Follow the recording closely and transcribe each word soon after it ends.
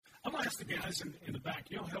ask the guys in the back,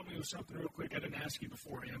 y'all help me with something real quick? I didn't ask you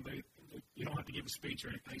beforehand, but you don't have to give a speech or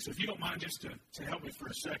anything. So if you don't mind just to help me for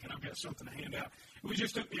a second, I've got something to hand out. We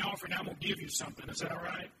just took the offering. I'm going to give you something. Is that all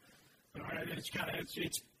right? All right. It's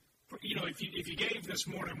if you gave this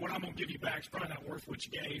morning, what I'm going to give you back is probably not worth what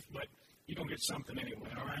you gave, but you're going to get something anyway,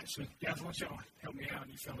 all right? So, guys, why don't y'all help me out?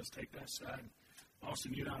 You fellas take that side.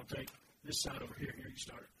 Austin, you and I will take this side over here. Here, you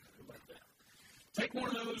start. Go like that. Take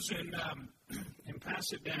one of those and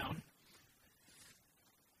pass it down.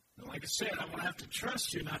 And like I said, I'm going to have to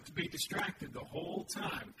trust you not to be distracted the whole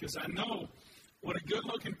time, because I know what a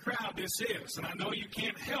good-looking crowd this is, and I know you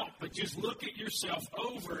can't help but just look at yourself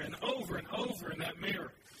over and over and over in that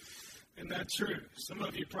mirror. Isn't that true? Some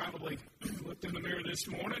of you probably looked in the mirror this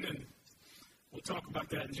morning, and we'll talk about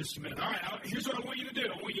that in just a minute. All right, here's what I want you to do.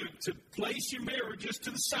 I want you to place your mirror just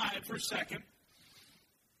to the side for a second.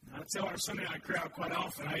 I tell our Sunday night crowd quite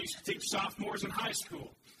often, I used to teach sophomores in high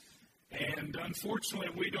school. And unfortunately,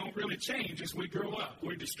 we don't really change as we grow up.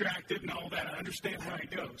 We're distracted and all that. I understand how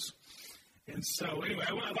it goes. And so, anyway,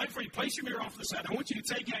 I'd like for you to place your mirror off to the side. I want you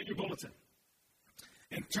to take out your bulletin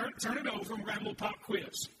and turn it over, and we're going to have a little pop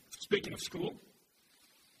quiz. Speaking of school,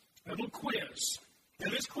 a little quiz. Now,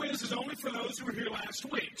 this quiz is only for those who were here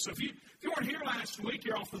last week. So if you weren't here last week,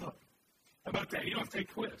 you're off the hook. How about that? You don't have to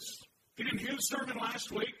take a quiz. If you didn't hear the sermon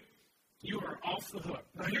last week, you are off the hook.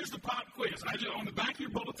 Now, here's the pop quiz. On the back of your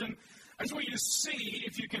bulletin, I just want you to see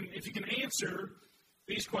if you can answer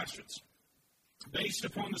these questions based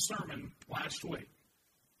upon the sermon last week.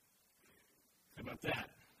 How about that?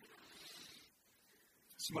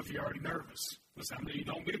 Some of you are already nervous. Listen, I mean, you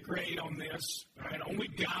don't get a grade on this. All right? Only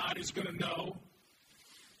God is going to know.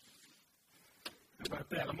 How about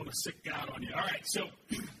that? I'm going to sick God on you. All right, so,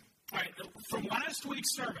 from last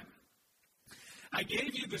week's sermon, I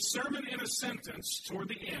gave you the sermon in a sentence toward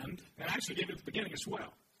the end, and I actually gave it at the beginning as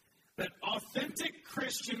well, that authentic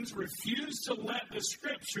Christians refuse to let the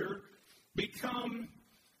Scripture become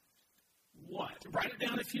what? Write it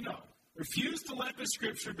down if you know. Refuse to let the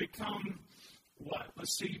Scripture become what?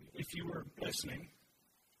 Let's see if you were listening.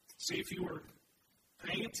 See if you were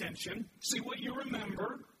paying attention. See what you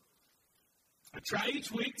remember. I try each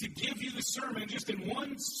week to give you the sermon just in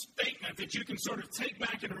one statement that you can sort of take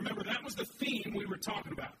back and remember. That was the theme we were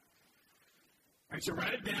talking about. All right, so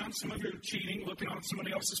write it down. Some of you are cheating, looking on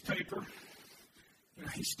somebody else's paper.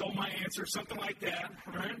 He stole my answer, something like that.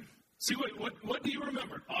 All right. See, what do you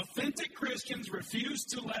remember? Authentic Christians refuse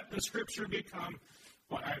to let the Scripture become.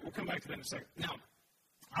 Well, all right, we'll come back to that in a second. Now,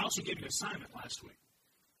 I also gave you an assignment last week.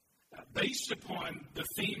 Based upon the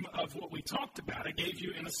theme of what we talked about, I gave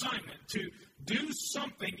you an assignment to do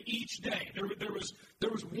something each day. There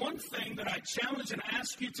was one thing that I challenged and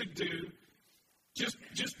asked you to do just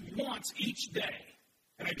once each day.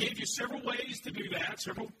 And I gave you several ways to do that,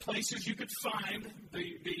 several places you could find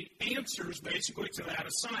the answers basically to that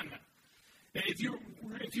assignment. And if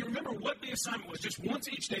you remember what the assignment was, just once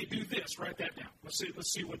each day, do this. Write that down.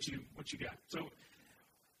 Let's see what you got. So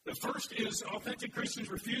the first is authentic Christians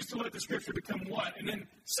refuse to let the Scripture become what? And then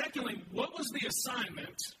secondly, what was the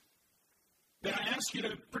assignment that I asked you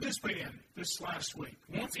to participate in this last week?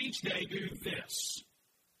 Once each day, do this.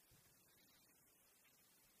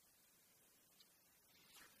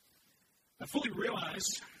 I fully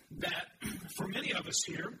realize that for many of us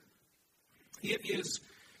here, it is,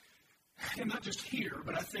 and not just here,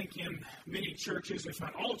 but I think in many churches, if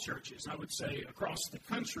not all churches, I would say across the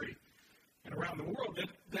country and around the world,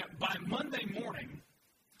 that by Monday morning,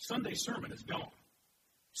 Sunday sermon is gone.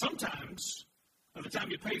 Sometimes, by the time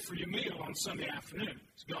you pay for your meal on Sunday afternoon,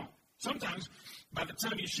 it's gone. Sometimes, by the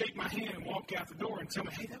time you shake my hand and walk out the door and tell me,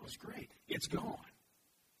 hey, that was great, it's gone.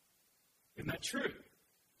 Isn't that true?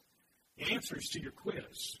 The answers to your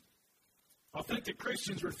quiz. Authentic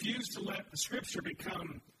Christians refuse to let the Scripture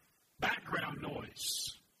become background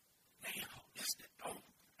noise. Man, I missed it. Oh,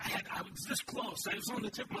 I was this close. I was on the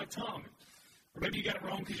tip of my tongue. Or maybe you got it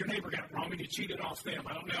wrong because your neighbor got it wrong and you cheated off them.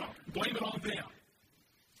 I don't know. Blame it on them.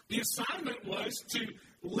 The assignment was to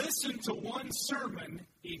listen to one sermon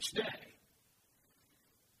each day.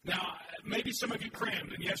 Now, maybe some of you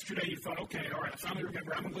crammed, and yesterday you thought, okay, all right, I finally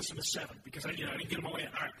remember I'm going to listen to 7 because I didn't get them all in.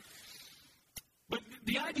 All right. But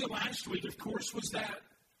the idea last week, of course, was that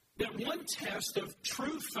one test of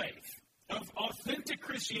true faith, of authentic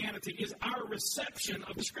Christianity, is our reception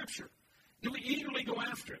of the Scripture. Do we eagerly go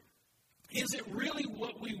after it? Is it really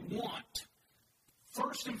what we want,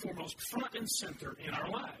 first and foremost, front and center in our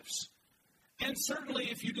lives? And certainly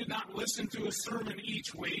if you did not listen to a sermon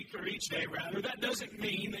each week, or each day rather, that doesn't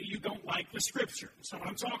mean that you don't like the Scripture. That's not what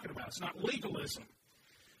I'm talking about. It's not legalism.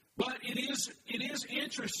 But it is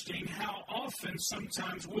interesting how often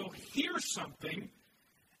sometimes we'll hear something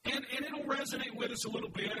and it'll resonate with us a little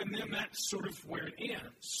bit, and then that's sort of where it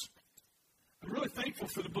ends. I'm really thankful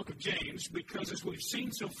for the book of James because as we've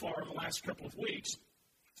seen so far over the last couple of weeks,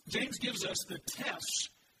 James gives us the tests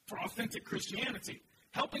for authentic Christianity,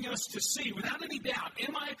 helping us to see without any doubt,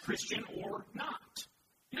 am I a Christian or not?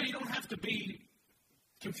 You don't have to be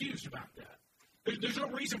confused about that. There's no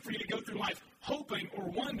reason for you to go through life hoping or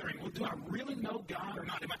wondering, well, do I really know God or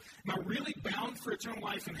not? Am I really bound for eternal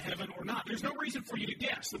life in heaven or not? There's no reason for you to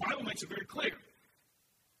guess. The Bible makes it very clear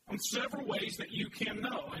on several ways that you can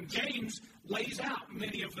know. And James lays out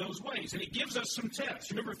many of those ways. And he gives us some tests.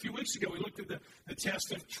 Remember a few weeks ago we looked at the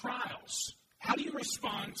test of trials. How do you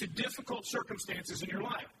respond to difficult circumstances in your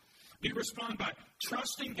life? Do you respond by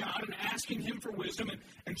trusting God and asking Him for wisdom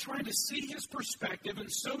and trying to see His perspective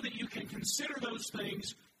and so that you can consider those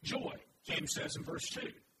things joy, James says in verse 2.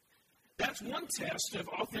 That's one test of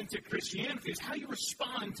authentic Christianity, is how you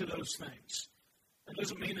respond to those things. That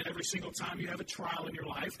doesn't mean that every single time you have a trial in your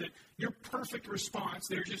life that your perfect response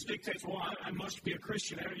there just dictates, well, I must be a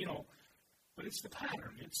Christian, but it's the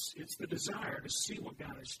pattern. It's the desire to see what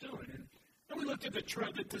God is doing. And then we looked at the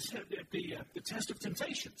test of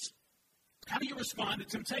temptations. How do you respond to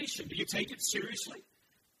temptation? Do you take it seriously?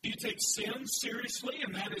 Do you take sin seriously?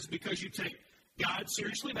 And that is because you take God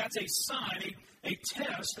seriously. That's a sign, a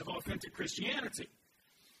test of authentic Christianity.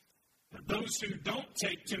 Those who don't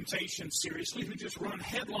take temptation seriously, who just run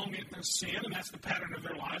headlong into sin, and that's the pattern of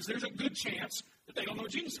their lives, there's a good chance that they don't know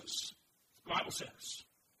Jesus, the Bible says.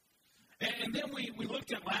 And then we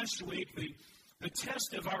looked at last week the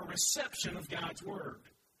test of our reception of God's Word.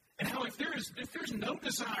 And how if there's no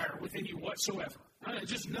desire within you whatsoever,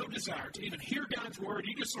 just no desire to even hear God's Word,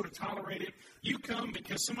 you just sort of tolerate it. You come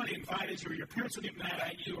because somebody invited you, or your parents will get mad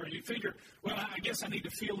at you, or you figure, well, I guess I need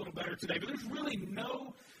to feel a little better today. But there's really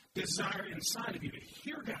no desire inside of you to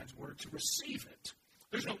hear God's Word, to receive it.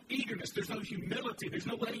 There's no eagerness. There's no humility. There's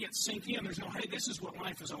no letting it sink in. There's no, hey, this is what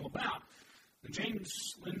life is all about. And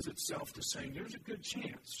James lends itself to saying there's a good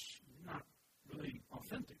chance you're not really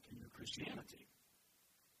authentic in your Christianity.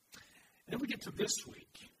 And then we get to this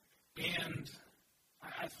week, and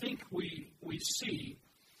I think we see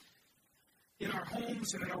in our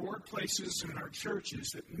homes and in our workplaces and in our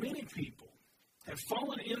churches that many people have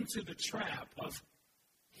fallen into the trap of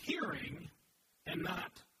hearing and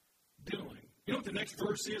not doing. You know what the next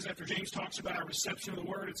verse is after James talks about our reception of the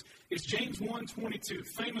Word? It's James 1:22,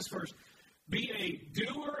 famous verse. Be a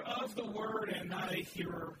doer of the Word and not a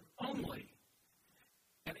hearer only.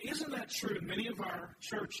 And isn't that true in many of our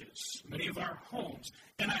churches, many of our homes?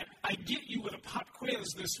 And I get you with a pop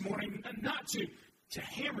quiz this morning, not to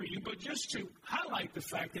hammer you, but just to highlight the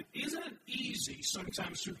fact that isn't it easy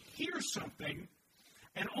sometimes to hear something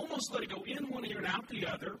and almost let it go in one ear and out the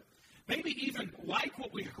other, maybe even like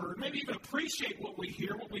what we heard, maybe even appreciate what we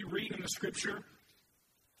hear, what we read in the Scripture,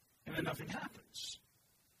 and then nothing happens.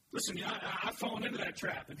 Listen, I've fallen into that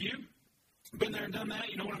trap. Have you been there and done that?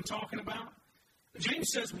 You know what I'm talking about?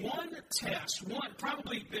 James says one test,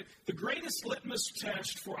 probably the greatest litmus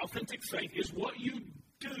test for authentic faith is what you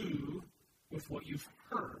do with what you've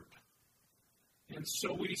heard. And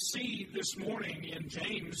so we see this morning in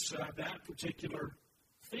James that particular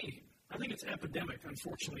theme. I think it's epidemic,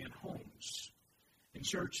 unfortunately, in homes, in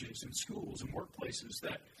churches, in schools, and workplaces,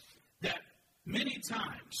 that many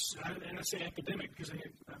times, and I say epidemic because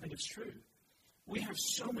I think it's true, we have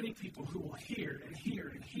so many people who will hear and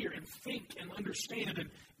hear and hear and think and understand and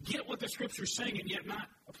get what the Scripture's saying and yet not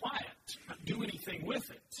apply it, not do anything with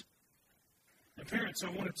it. And parents, I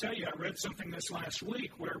want to tell you, I read something this last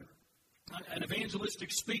week where an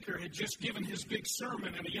evangelistic speaker had just given his big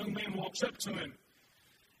sermon and a young man walks up to him.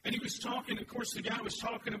 And he was talking, of course, the guy was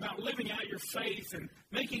talking about living out your faith and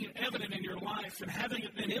making it evident in your life and having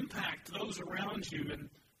it then impact those around you. And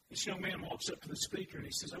this young man walks up to the speaker and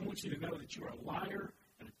he says, I want you to know that you're a liar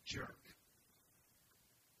and a jerk.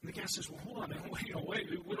 And the guy says, well, hold on, wait,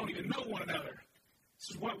 we don't even know one another. He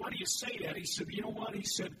says, why do you say that? He said, you know what? He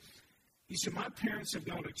said, my parents have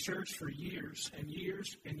gone to church for years and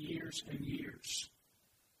years and years and years.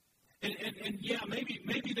 And yeah,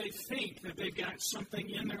 maybe they think that they've got something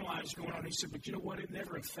in their lives going on. He said, but you know what? It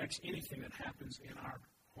never affects anything that happens in our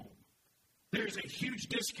home. There's a huge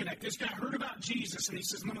disconnect. This guy heard about Jesus, and he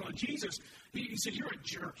says, no, Jesus. He said, you're a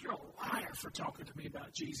jerk. You're a liar for talking to me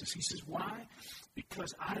about Jesus. He says, why?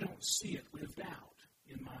 Because I don't see it lived out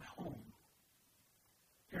in my home.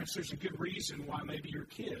 Parents, there's a good reason why maybe your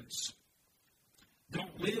kids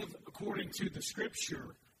don't live according to the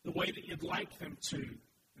Scripture the way that you'd like them to.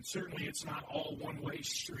 And certainly it's not all one-way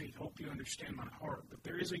street. Hope you understand my heart. But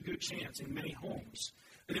there is a good chance in many homes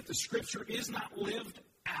that if the Scripture is not lived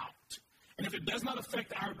out, and if it does not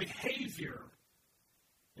affect our behavior,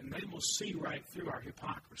 then they will see right through our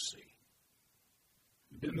hypocrisy.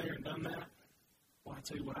 You've been there and done that? Well, I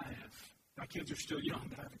tell you what I have. My kids are still young,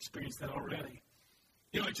 but I've experienced that already.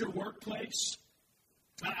 You know, at your workplace,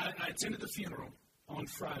 I attended the funeral on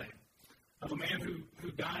Friday of a man who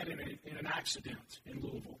died in an accident in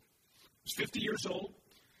Louisville. He was 50 years old,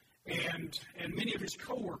 and many of his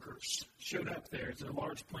coworkers showed up there. It's a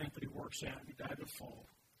large plant that he works at. He died in the fall.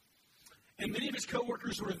 And many of his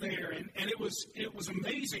coworkers were there, and it was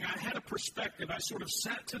amazing. I had a perspective. I sort of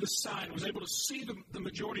sat to the side and was able to see the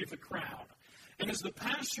majority of the crowd. And as the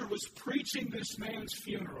pastor was preaching this man's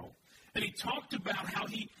funeral, and he talked about how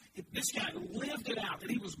this guy lived it out, that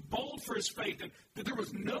he was bold for his faith, and that there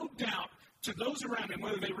was no doubt to those around him,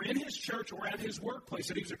 whether they were in his church or at his workplace,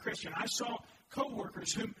 that he was a Christian. I saw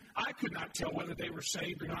coworkers whom I could not tell whether they were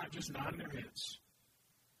saved or not, just nodding their heads.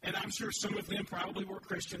 And I'm sure some of them probably were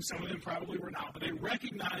Christians, some of them probably were not, but they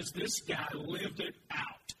recognized this guy lived it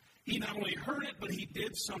out. He not only heard it, but he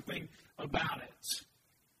did something about it.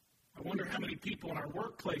 I wonder how many people in our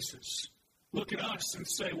workplaces look at us and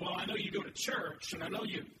say, well, I know you go to church, and I know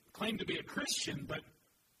you claim to be a Christian, but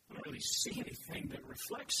I don't really see anything that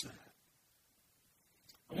reflects that.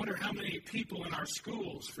 I wonder how many people in our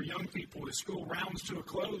schools, for young people, as school rounds to a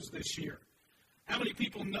close this year, how many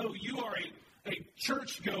people know you are a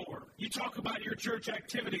church goer? You talk about your church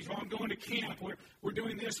activities. Well, I'm going to camp. We're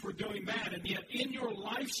doing this, we're doing that. And yet in your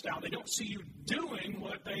lifestyle, they don't see you doing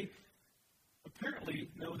what they apparently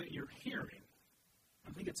know that you're hearing.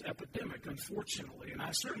 I think it's epidemic, unfortunately. And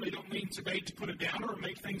I certainly don't mean today to put it down or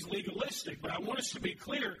make things legalistic, but I want us to be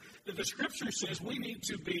clear that the Scripture says we need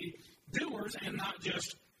to be doers and not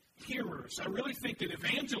just hearers. I really think that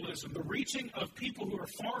evangelism, the reaching of people who are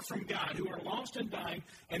far from God, who are lost and dying,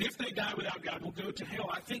 and if they die without God will go to hell,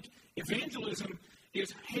 I think evangelism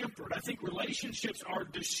is hampered. I think relationships are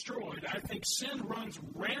destroyed. I think sin runs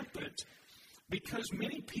rampant because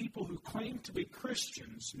many people who claim to be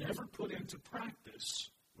Christians never put into practice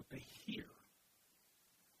what they hear.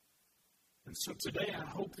 And so today I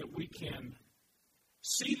hope that we can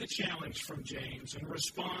see the challenge from James and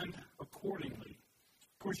respond accordingly.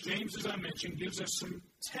 Of course, James, as I mentioned, gives us some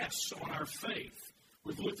tests on our faith.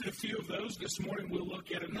 We've looked at a few of those. This morning we'll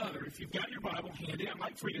look at another. If you've got your Bible handy, I'd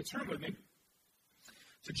like for you to turn with me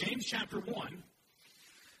to James chapter 1.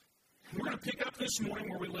 We're going to pick up this morning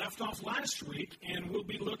where we left off last week, and we'll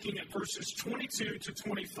be looking at verses 22 to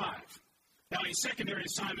 25. Now, a secondary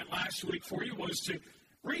assignment last week for you was to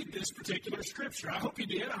read this particular scripture. I hope you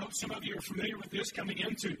did. I hope some of you are familiar with this coming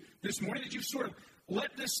into this morning, that you've sort of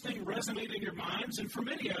let this thing resonate in your minds. And for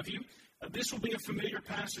many of you, this will be a familiar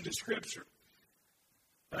passage of scripture.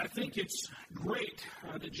 But I think it's great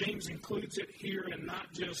that James includes it here and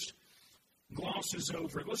not just glosses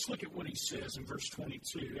over it. Let's look at what he says in verse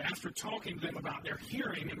 22. After talking to them about their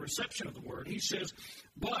hearing and reception of the word, he says,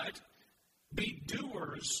 but be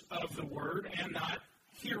doers of the word and not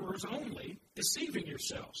hearers only, deceiving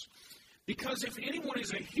yourselves. Because if anyone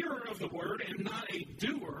is a hearer of the word and not a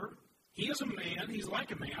doer, he is a man, he's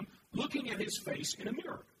like a man, looking at his face in a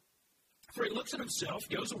mirror. For he looks at himself,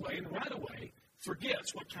 goes away, and right away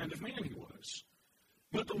forgets what kind of man he was.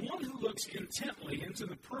 But the one who looks intently into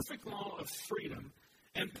the perfect law of freedom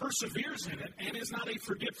and perseveres in it and is not a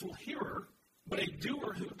forgetful hearer, but a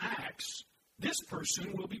doer who acts, this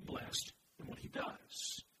person will be blessed in what he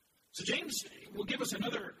does. So James will give us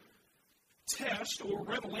another test or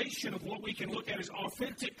revelation of what we can look at as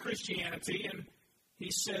authentic Christianity, and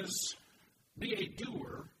he says, be a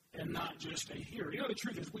doer and not just a hearer. You know, the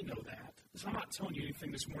truth is we know that. So I'm not telling you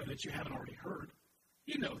anything this morning that you haven't already heard.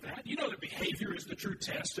 You know that. You know that behavior is the true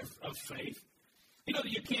test of faith. You know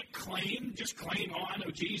that you can't just claim, oh, I know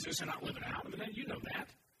Jesus and not live it out. I mean, you know that.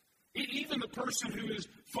 Even the person who is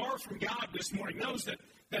far from God this morning knows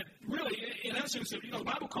that really, in essence, the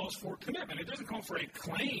Bible calls for commitment. It doesn't call for a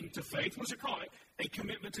claim to faith. What's it call? A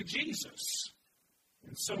commitment to Jesus.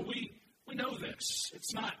 And so we know this.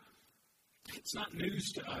 It's not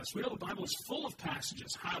news to us. We know the Bible is full of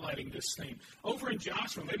passages highlighting this theme. Over in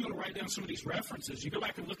Joshua, maybe you want to write down some of these references. You go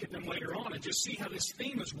back and look at them later on and just see how this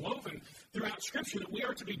theme is woven throughout Scripture, that we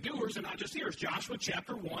are to be doers and not just hearers. Joshua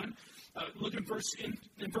chapter 1, look in verse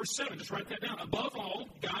 7. Just write that down. Above all,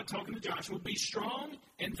 God talking to Joshua, be strong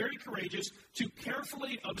and very courageous to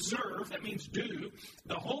carefully observe, that means do,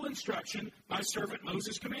 the whole instruction my servant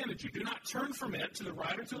Moses commanded you. Do not turn from it to the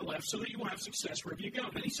right or to the left so that you will have success wherever you go.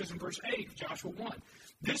 Then he says in verse 8, Joshua 1.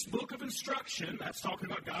 This book of instruction, that's talking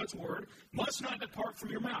about God's word, must not depart from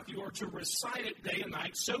your mouth. You are to recite it day and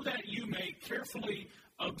night so that you may carefully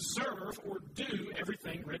observe or do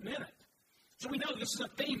everything written in it. So we know this is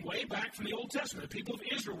a theme way back from the Old Testament. The people of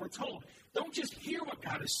Israel were told, don't just hear what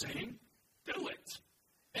God is saying, do it.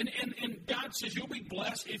 And God says you'll be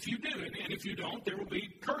blessed if you do. And if you don't, there will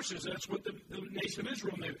be curses. That's what the nation of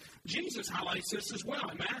Israel knew. Jesus highlights this as well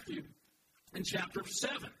in Matthew in chapter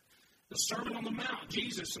 7. The Sermon on the Mount,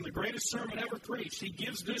 Jesus, in the greatest sermon ever preached, he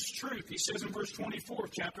gives this truth. He says in verse 24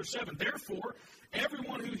 of chapter 7, therefore,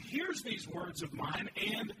 everyone who hears these words of mine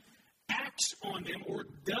and acts on them or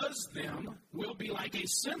does them will be like a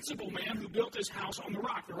sensible man who built his house on the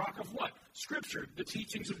rock. The rock of what? Scripture, the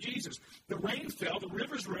teachings of Jesus. The rain fell, the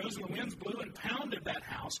rivers rose, and the winds blew and pounded that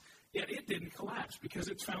house, yet it didn't collapse because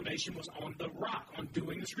its foundation was on the rock, on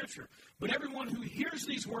doing the Scripture. But everyone who hears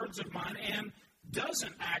these words of mine and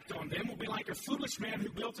doesn't act on them will be like a foolish man who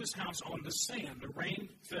built his house on the sand. The rain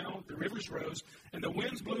fell, the rivers rose, and the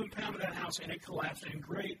winds blew and pounded that house, and it collapsed, and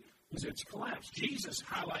great was its collapse. Jesus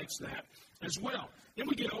highlights that as well. Then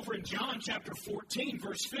we get over in John chapter 14,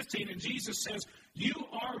 verse 15, and Jesus says, you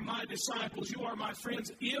are my disciples, you are my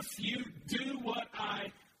friends, if you do what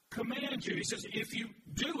I command you. He says, if you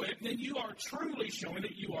do it, then you are truly showing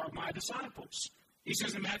that you are my disciples. He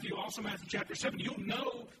says in Matthew chapter 7, you'll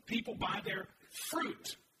know people by their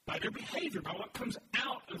fruit, by their behavior, by what comes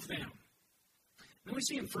out of them. Then we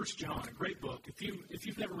see in 1 John, a great book. If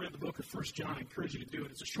you've never read the book of 1 John, I encourage you to do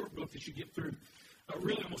it. It's a short book that you get through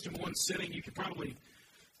really almost in one sitting. You could probably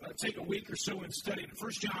take a week or so and study it. In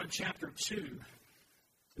 1 John chapter 2,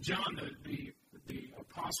 John, the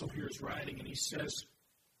apostle here, is writing, and he says,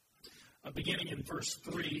 beginning in verse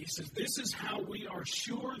 3, he says, this is how we are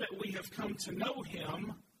sure that we have come to know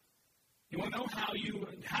him. You want to know how do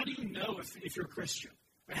you know if you're a Christian?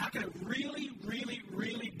 How can I really, really,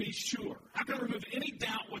 really be sure? How can I remove any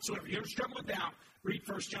doubt whatsoever? You ever struggle with doubt? Read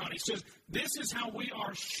 1 John. He says, this is how we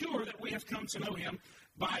are sure that we have come to know him,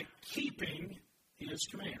 by keeping his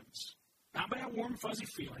commands. Not by a warm, fuzzy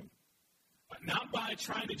feeling, but not by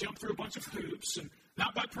trying to jump through a bunch of hoops, and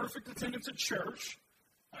not by perfect attendance at church,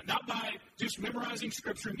 not by just memorizing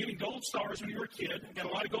Scripture and getting gold stars when you were a kid. I got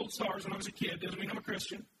a lot of gold stars when I was a kid. Doesn't mean I'm a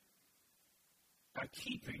Christian. By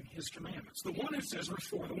keeping his commandments. The one who says, verse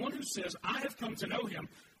 4, the one who says, I have come to know him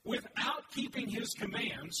without keeping his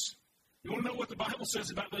commands. You want to know what the Bible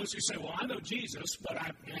says about those who say, well, I know Jesus, but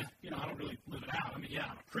I don't really live it out. I mean, yeah,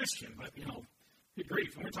 I'm a Christian, but, good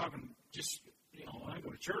grief. And we're talking just, I go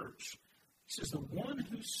to church. He says, the one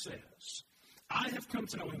who says, I have come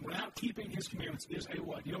to know him without keeping his commandments is a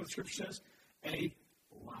what? You know what the Scripture says? A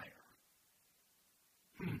liar.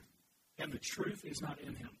 And the truth is not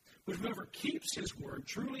in him. But whoever keeps his word,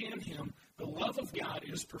 truly in him, the love of God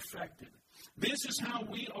is perfected. This is how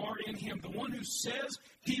we are in him. The one who says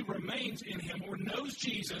he remains in him or knows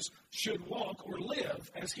Jesus should walk or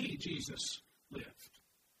live as he, Jesus, lived.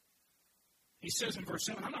 He says in verse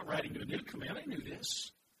 7, I'm not writing you a new command. I knew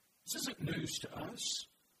this. This isn't news to us.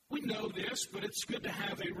 We know this, but it's good to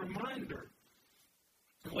have a reminder.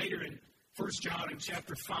 And later in 1 John in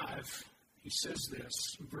chapter 5, he says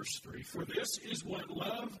this in verse 3, for this is what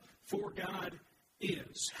love for God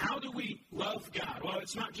is. How do we love God? Well,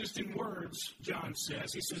 it's not just in words, John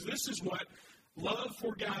says. He says this is what love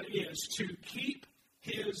for God is, to keep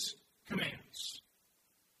his commands.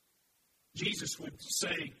 Jesus would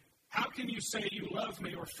say, how can you say you love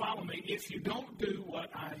me or follow me if you don't do what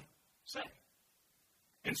I say?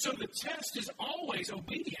 And so the test is always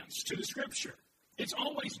obedience to the Scripture. It's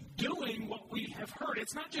always doing what we have heard.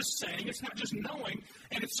 It's not just saying, it's not just knowing,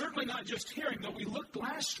 and it's certainly not just hearing, though we looked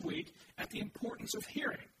last week at the importance of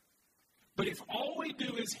hearing. But if all we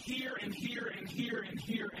do is hear and hear and hear and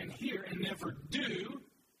hear and hear and never do,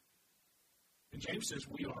 then James says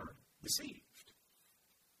we are deceived.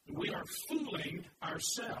 We are fooling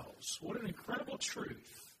ourselves. What an incredible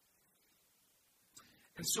truth.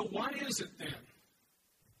 And so why is it then?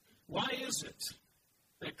 Why is it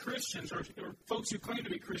that Christians, or folks who claim to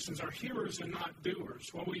be Christians, are hearers and not doers?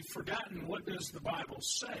 Well, we've forgotten what does the Bible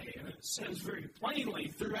say. And it says very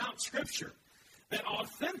plainly throughout Scripture that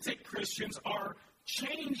authentic Christians are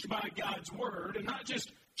changed by God's Word, and not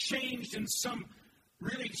just changed in some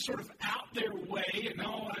really sort of out there way, and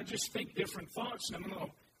I just think different thoughts.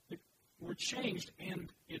 No. We're changed,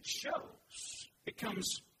 and it shows. It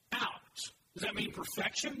comes out. Does that mean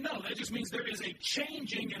perfection? No, that just means there is a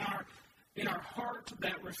changing in our heart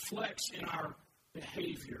that reflects in our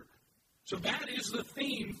behavior. So that is the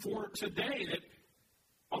theme for today, that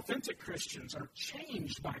Authentic Christians are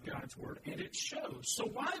changed by God's word, and it shows. So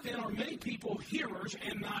why then are many people hearers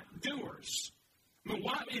and not doers? I mean,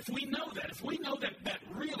 why, if we know that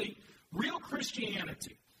really, real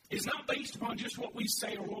Christianity is not based upon just what we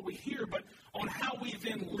say or what we hear, but on how we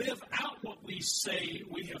then live out what we say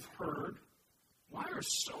we have heard, why are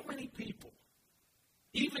so many people,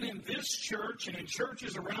 even in this church and in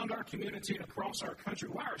churches around our community and across our country,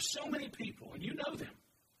 why are so many people, and you know them,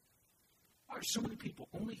 why are so many people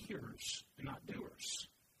only hearers and not doers?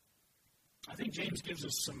 I think James gives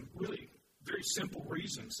us some really very simple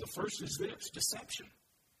reasons. The first is this: deception.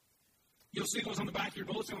 You'll see those on the back of your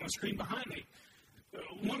bulletin on the screen behind me.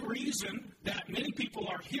 One reason that many people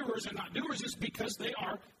are hearers and not doers is because they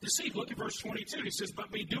are deceived. Look at verse 22. He says,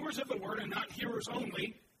 "But be doers of the word and not hearers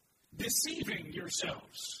only, deceiving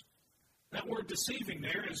yourselves." That word deceiving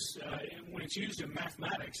there is, when it's used in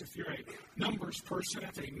mathematics, if you're a numbers person,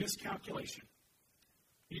 that's a miscalculation.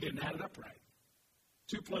 You didn't add it up right.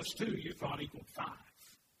 2 plus 2 you thought equaled 5.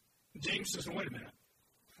 James says, wait a minute.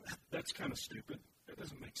 That's kind of stupid. That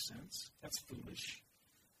doesn't make sense. That's foolish.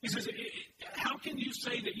 He says, how can you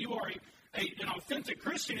say that you are an authentic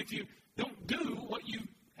Christian if you don't do what you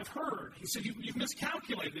have heard? He said, you've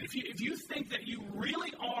miscalculated. If you think that you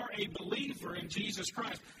really are a believer in Jesus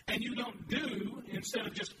Christ and you don't do, instead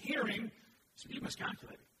of just hearing, so you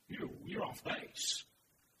miscalculated. You're off base.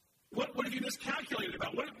 What have you miscalculated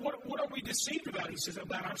about? What are we deceived about? He says,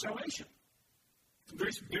 about our salvation.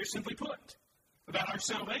 Very, very simply put, about our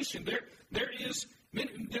salvation. I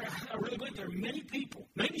really believe there are many people,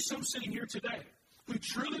 maybe some sitting here today, who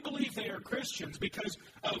truly believe they are Christians because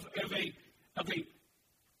of a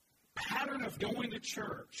pattern of going to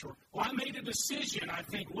church. Or, well, I made a decision, I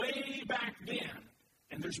think, way back then,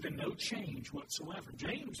 and there's been no change whatsoever.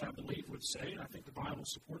 James, I believe, would say, and I think the Bible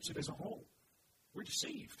supports it as a whole, we're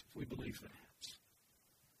deceived if we believe that.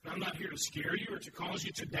 And I'm not here to scare you or to cause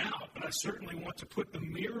you to doubt, but I certainly want to put the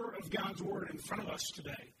mirror of God's word in front of us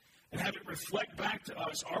today and have it reflect back to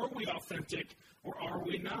us, are we authentic or are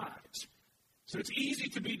we not? So it's easy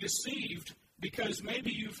to be deceived because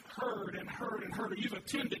maybe you've heard and heard and heard, or you've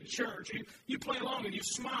attended church, you play along and you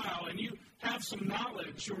smile and you have some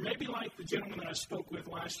knowledge, or maybe like the gentleman that I spoke with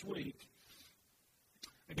last week,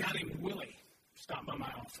 a guy named Willie stopped by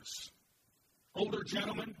my office. Older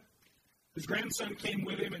gentleman. His grandson came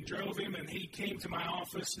with him and drove him, and he came to my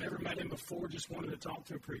office, never met him before, just wanted to talk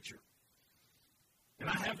to a preacher. And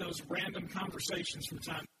I have those random conversations from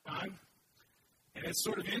time to time, and it's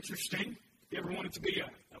sort of interesting. If you ever wanted to be a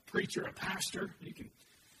preacher, a pastor, you can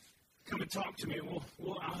come and talk to me, and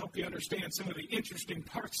I'll help you understand some of the interesting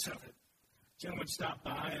parts of it. The gentleman stopped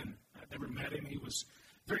by, and I'd never met him. He was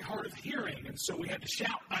very hard of hearing, and so we had to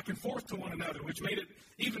shout back and forth to one another, which made it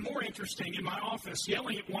even more interesting in my office,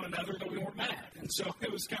 yelling at one another, though we weren't mad. And so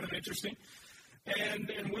it was kind of interesting.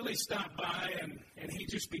 And Willie stopped by, and he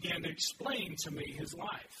just began to explain to me his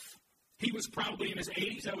life. He was probably in his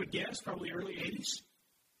 80s, I would guess, probably early 80s.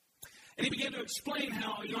 And he began to explain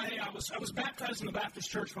how, hey, I was baptized in the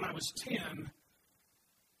Baptist church when I was 10,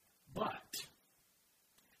 and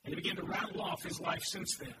he began to rattle off his life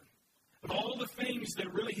since then. Of all the things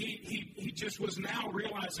that really he just was now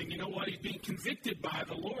realizing, he's being convicted by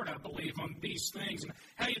the Lord, I believe, on these things, and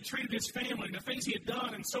how he had treated his family, and the things he had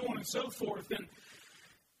done, and so on and so forth. And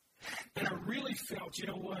I really felt,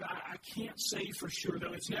 I can't say for sure,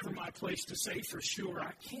 though it's never my place to say for sure,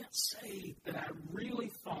 I can't say that I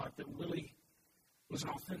really thought that Willie was an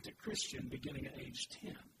authentic Christian beginning at age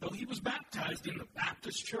 10. Though he was baptized in the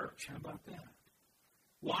Baptist church. How about that?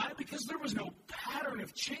 Why? Because there was no pattern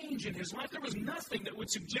of change in his life. There was nothing that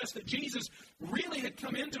would suggest that Jesus really had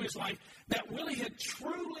come into his life, that Willie had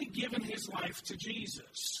truly given his life to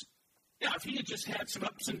Jesus. Now, if he had just had some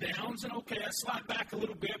ups and downs, and okay, I slide back a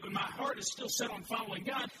little bit, but my heart is still set on following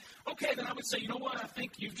God, okay, then I would say, you know what, I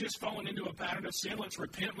think you've just fallen into a pattern of sin. Let's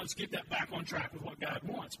repent. Let's get that back on track with what God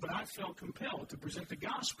wants. But I felt compelled to present the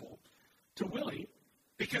gospel to Willie,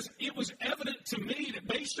 because it was evident to me that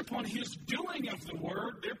based upon his doing of the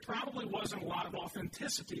word, there probably wasn't a lot of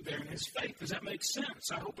authenticity there in his faith. Does that make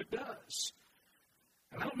sense? I hope it does.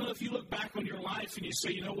 And I don't know if you look back on your life and you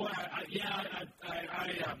say, you know what, I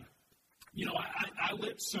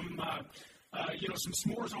lit some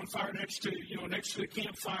s'mores on fire next to the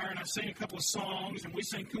campfire, and I sang a couple of songs, and we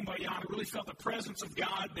sang Kumbaya, and I really felt the presence of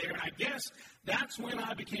God there, and I guess that's when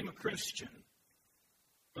I became a Christian.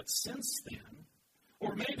 But since then,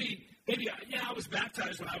 or maybe I was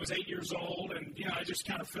baptized when I was 8 years old, and, I just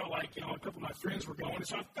kind of felt like, a couple of my friends were going, and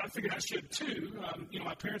so I figured I should too.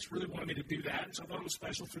 My parents really wanted me to do that, and so I thought it was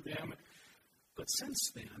special for them. But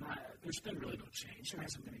since then, there's been really no change. There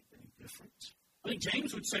hasn't been anything different. I think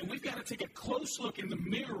James would say we've got to take a close look in the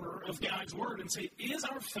mirror of God's Word and say, is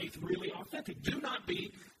our faith really authentic? Do not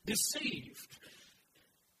be deceived.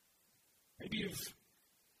 Maybe you've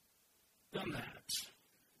done that,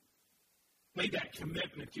 made that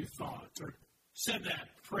commitment you thought, or said that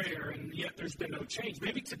prayer, and yet there's been no change.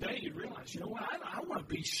 Maybe today you realize, you know what, I want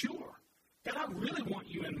to be sure. God, I really want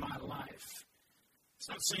you in my life. It's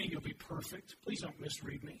not saying you'll be perfect. Please don't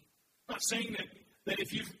misread me. I'm not saying that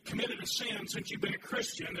if you've committed a sin since you've been a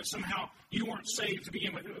Christian, that somehow you weren't saved to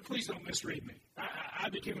begin with. Please don't misread me. I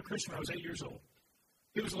became a Christian when I was 8 years old.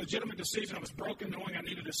 It was a legitimate decision. I was broken knowing I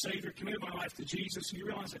needed a Savior, committed my life to Jesus, and you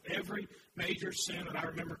realize that every major sin that I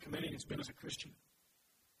remember committing has been as a Christian.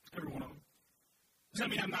 Every one of them. Does that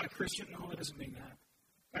mean I'm not a Christian? No, it doesn't mean that.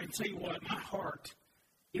 I can tell you what, my heart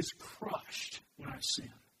is crushed when I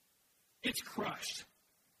sin. It's crushed.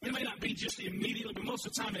 It may not be just immediately, but most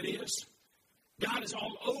of the time it is. God is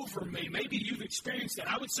all over me. Maybe you've experienced that.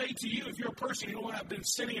 I would say to you, if you're a person, you know what, I've been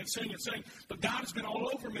sinning and sinning and sinning, but God has been all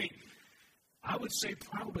over me. I would say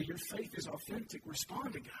probably your faith is authentic.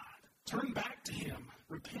 Respond to God. Turn back to Him.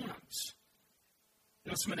 Repent.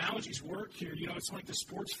 You know, some analogies work here. You know, it's like the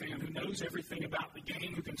sports fan who knows everything about the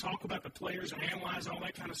game, who can talk about the players and analyze all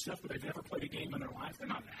that kind of stuff, but they've never played a game in their life. They're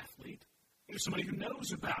not an athlete. They're somebody who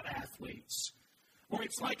knows about athletes. Or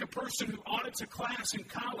it's like a person who audits a class in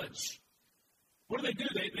college. What do?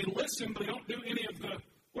 They listen, but they don't do any of the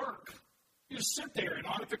work. You just sit there and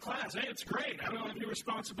audit the class. Hey, it's great. I don't have any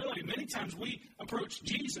responsibility. Many times we approach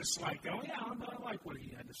Jesus like, oh, yeah, I like what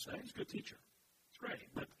he had to say. He's a good teacher. It's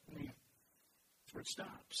great. But that's where it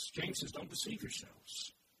stops. James says, don't deceive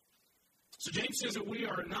yourselves. So James says that we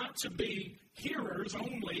are not to be hearers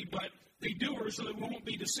only, but be doers so that we won't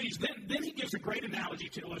be deceived. Then he gives a great analogy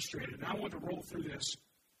to illustrate it. And I want to roll through this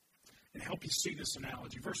and help you see this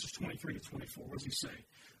analogy. Verses 23 to 24, what does he say?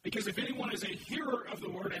 Because if anyone is a hearer of the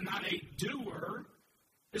word and not a doer,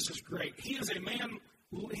 this is great. He is like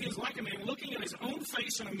a man looking at his own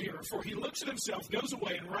face in a mirror, for he looks at himself, goes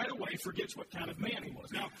away, and right away forgets what kind of man he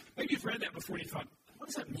was. Now, maybe you've read that before and you thought, what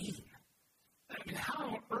does that mean? I mean, how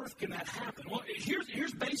on earth can that happen? Well,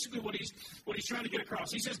 here's basically what he's trying to get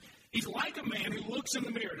across. He says, he's like a man who looks in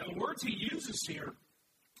the mirror. Now, the words he uses here,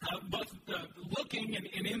 both looking and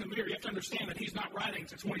in the mirror, you have to understand that he's not writing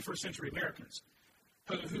to 21st century Americans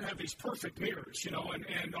who have these perfect mirrors, and all you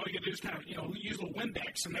got to do is kind of, use a little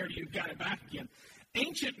Windex, and there you've got it back again.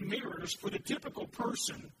 Ancient mirrors for the typical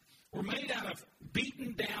person were made out of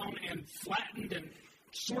beaten down and flattened and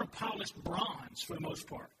sort of polished bronze for the most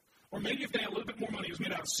part. Or maybe if they had a little bit more money, it was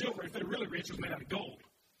made out of silver. If they're really rich, it was made out of gold.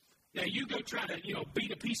 Now, you go try to,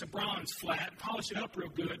 beat a piece of bronze flat, polish it up real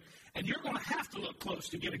good, and you're going to have to look close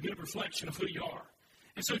to get a good reflection of who you are.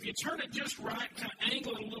 And so if you turn it just right, kind of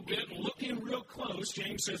angle it a little bit and look in real close,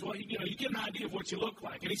 James says, well, you get an idea of what you look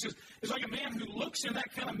like. And he says, it's like a man who looks in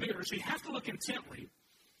that kind of mirror, so you have to look intently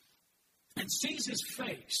and sees his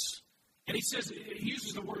face. And he says, he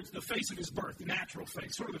uses the words, the face of his birth, the natural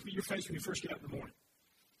face, sort of your face when you first get up in the morning.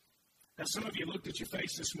 Now, some of you looked at your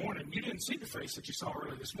face this morning. You didn't see the face that you saw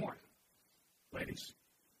earlier this morning, ladies.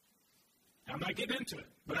 I'm not getting into it,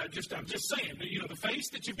 but I'm just saying, the face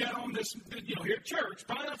that you've got on this, here at church,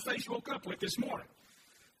 probably not the face you woke up with this morning.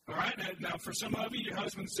 All right? Now, for some of you, your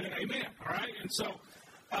husband said amen. All right? And so,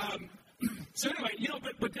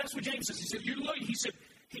 anyway, but that's what James says. He said, you're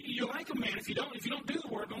like a man, if you don't do the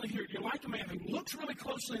word, only hear it, you're like a man who looks really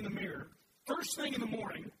closely in the mirror, first thing in the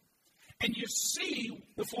morning, and you see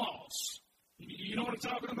the flaws. You know what I'm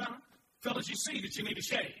talking about? Fellas, you see that you need to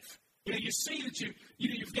shave. You see that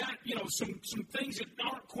you've got, some things that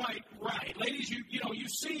aren't quite right. Ladies, you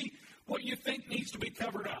see what you think needs to be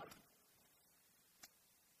covered up.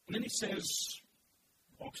 And then he says,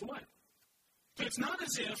 walks away. So it's not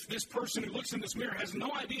as if this person who looks in this mirror has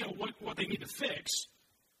no idea what they need to fix.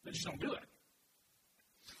 They just don't do it.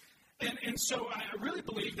 And so I really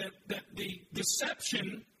believe that the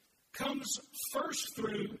deception comes first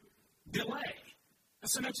through delay.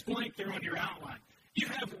 That's the next blank there on your outline. You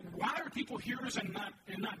have, why are people hearers and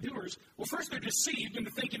not doers? Well, first they're deceived into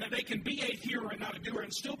thinking that they can be a hearer and not a doer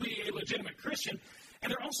and still be a legitimate Christian. And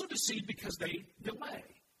they're also deceived because they delay.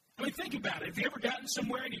 I mean, think about it. Have you ever gotten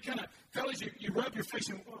somewhere and you kind of, fellas, you rub your face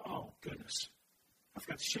and, oh, goodness, I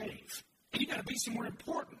forgot to shave. And you got to be somewhere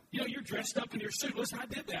important. You're dressed up in your suit. Listen, I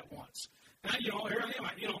did that once. And here I am.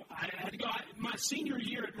 I had to go. My senior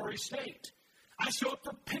year at Murray State, I show up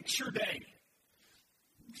for picture day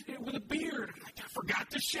with a beard. I forgot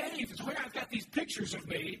to shave. So I've got these pictures of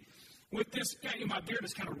me with this. My beard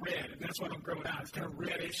is kind of red, and that's why I don't grow it out. It's kind of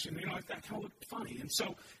reddish, and I kind of look funny. And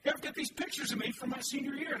so I've got these pictures of me from my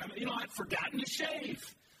senior year, and I'd forgotten to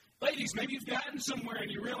shave. Ladies, maybe you've gotten somewhere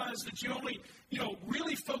and you realize that you only,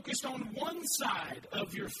 really focused on one side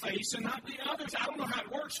of your face and not the others. I don't know how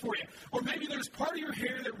it works for you. Or maybe there's part of your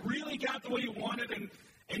hair that really got the way you wanted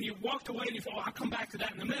and you walked away and you thought, I'll come back to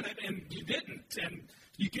that in a minute, and you didn't. And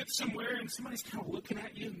you get somewhere and somebody's kind of looking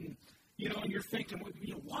at you and, and you're thinking,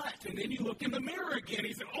 what? And then you look in the mirror again and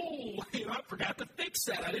you think, I forgot to fix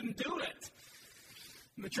that. I didn't do it.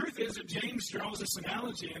 And the truth is that James draws this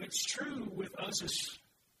analogy, and it's true with us as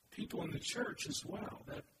people in the church as well,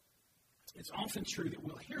 that it's often true that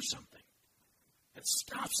we'll hear something that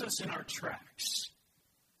stops us in our tracks.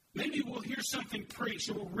 Maybe we'll hear something preached,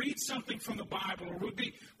 or we'll read something from the Bible, or we'll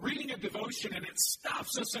be reading a devotion, and it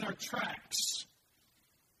stops us in our tracks.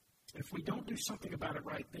 If we don't do something about it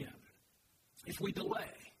right then, if we delay,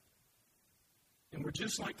 and we're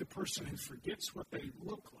just like the person who forgets what they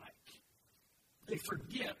look like, they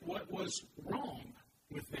forget what was wrong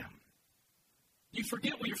with them. You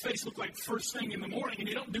forget what your face looked like first thing in the morning, and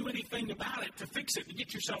you don't do anything about it to fix it, to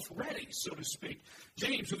get yourself ready, so to speak.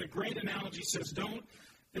 James, with a great analogy, says, don't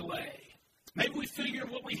delay. Maybe we figure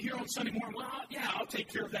what we hear on Sunday morning, I'll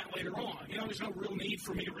take care of that later on. There's no real need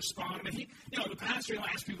for me to respond. The pastor will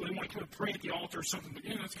ask people if they want to come and pray at the altar or something, but,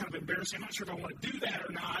 it's kind of embarrassing. I'm not sure if I want to do that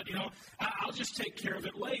or not. I'll just take care of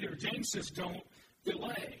it later. James says, don't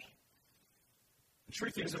delay. The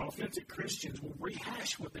truth is that authentic Christians will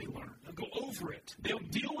rehash what they learn. They'll go over it. They'll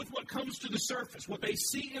deal with what comes to the surface, what they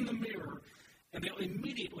see in the mirror, and they'll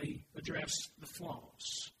immediately address the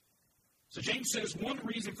flaws. So James says one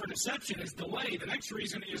reason for deception is delay. The next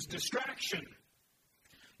reason is distraction.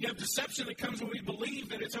 You have deception that comes when we believe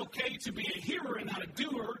that it's okay to be a hearer and not a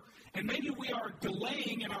doer, and maybe we are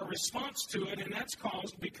delaying in our response to it, and that's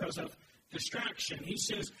caused because of distraction. He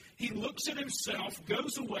says he looks at himself,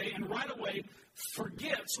 goes away, and right away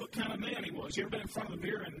forgets what kind of man he was. You ever been in front of the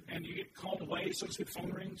mirror and you get called away, so to speak,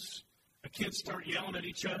 phone rings? The kids start yelling at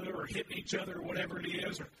each other or hitting each other or whatever it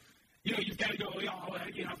is. Or, you've got to go,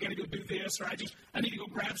 I've got to go do this, or I need to go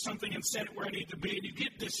grab something and set it where I need to be. And you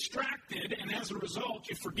get distracted, and as a result,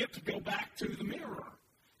 you forget to go back to the mirror.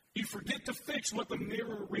 You forget to fix what the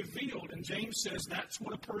mirror revealed. And James says that's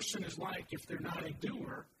what a person is like if they're not a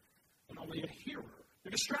doer and only a hearer.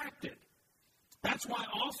 They're distracted. That's why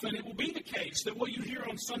often it will be the case that what you hear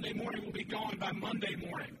on Sunday morning will be gone by Monday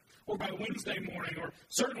morning or by Wednesday morning or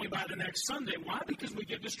certainly by the next Sunday. Why? Because we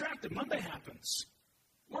get distracted. Monday happens.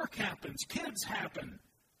 Work happens. Kids happen.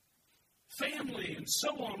 Family and so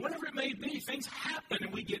on. Whatever it may be, things happen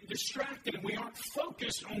and we get distracted and we aren't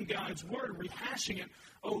focused on God's Word, rehashing it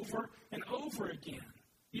over and over again.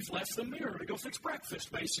 You've left the mirror to go fix breakfast,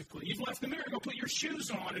 basically. You've left the mirror to go put your shoes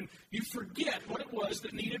on, and you forget what it was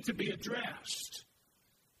that needed to be addressed.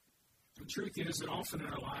 The truth is that often in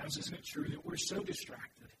our lives, isn't it true that we're so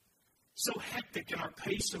distracted, so hectic in our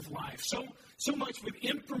pace of life, so much with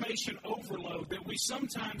information overload that we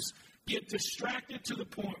sometimes get distracted to the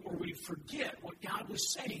point where we forget what God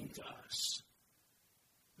was saying to us.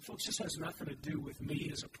 Folks, this has nothing to do with me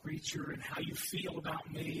as a preacher and how you feel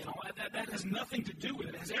about me and all that. That has nothing to do with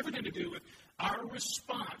it. It has everything to do with our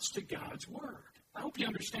response to God's Word. I hope you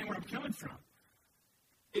understand where I'm coming from.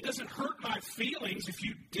 It doesn't hurt my feelings if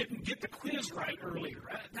you didn't get the quiz right earlier.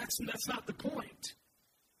 That's not the point.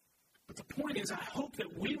 But the point is, I hope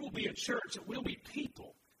that we will be a church, that we'll be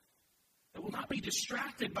people that will not be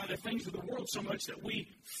distracted by the things of the world so much that we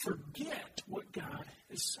forget what God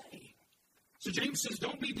is saying. So James says,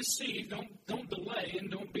 don't be deceived, don't delay,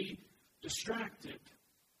 and don't be distracted.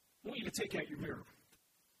 I want you to take out your mirror.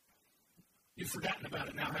 You've forgotten about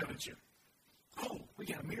it now, haven't you? Oh, we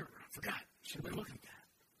got a mirror. I forgot. Should have been looking at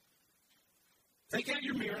that. Take out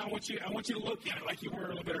your mirror. I want you to look at it like you were a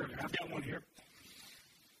little bit earlier. I've got one here.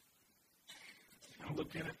 I'll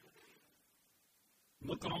look at it.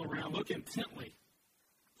 Look all around. Look intently.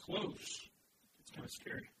 Close. It's kind of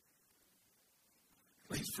scary.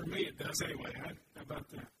 At least for me it does anyway. How about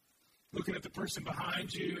that? Looking at the person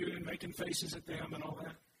behind you and making faces at them and all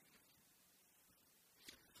that.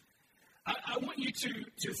 I want you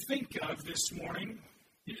to think of this morning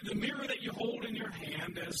the mirror that you hold in your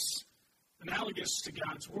hand as analogous to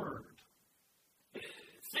God's Word.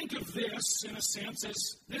 Think of this, in a sense,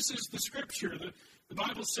 as this is the Scripture. The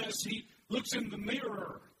Bible says He looks in the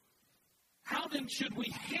mirror. How then should we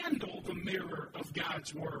handle the mirror of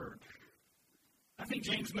God's Word? I think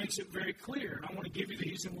James makes it very clear, and I want to give you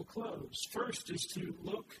these and we'll close. First is to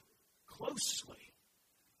look closely.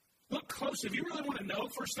 Look closely. If you really want to know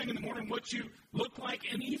first thing in the morning what you look like,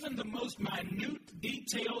 and even the most minute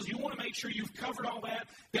details, you want to make sure you've covered all that.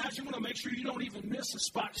 Guys, you want to make sure you don't even miss a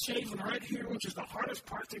spot shaving right here, which is the hardest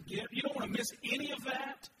part to get. You don't want to miss any of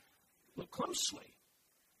that. Look closely.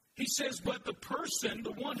 He says, but the person,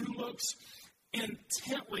 the one who looks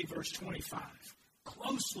intently, verse 25,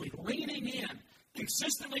 closely, leaning in,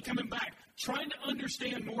 consistently coming back, trying to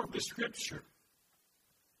understand more of the Scripture.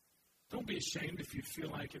 Don't be ashamed if you feel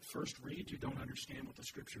like at first read you don't understand what the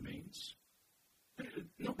Scripture means.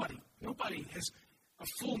 Nobody has a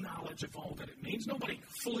full knowledge of all that it means. Nobody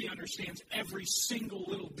fully understands every single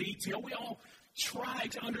little detail. We all try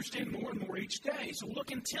to understand more and more each day. So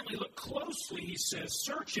look intently, look closely, he says.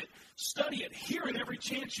 Search it, study it, hear it every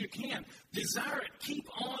chance you can. Desire it, keep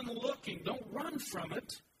on looking. Don't run from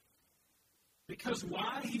it. Because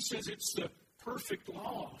why? He says it's the perfect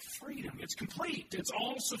law of freedom. It's complete. It's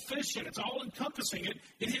all sufficient. It's all encompassing.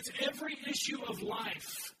 It hits every issue of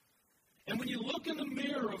life. And when you look in the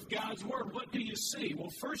mirror of God's Word, what do you see?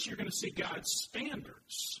 Well, first you're going to see God's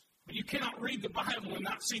standards. But you cannot read the Bible and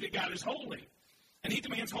not see that God is holy. And He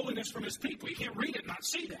demands holiness from His people. You can't read it and not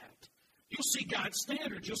see that. You'll see God's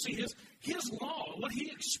standards. You'll see His law, what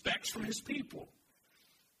He expects from His people.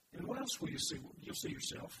 And what else will you see? You'll see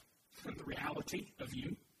yourself and the reality of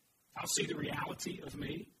you. I'll see the reality of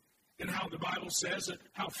me. And how the Bible says that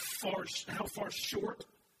how far short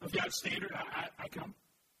of God's standard I come.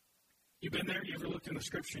 You've been there? You ever looked in the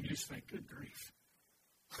Scripture and you just think, good grief,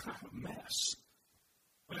 I'm a mess.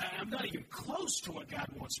 But I'm not even close to what God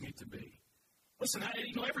wants me to be. Listen,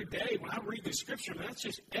 every day when I read the Scripture, that's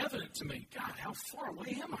just evident to me. God, how far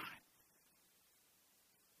away am I?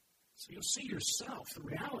 So you'll see yourself, the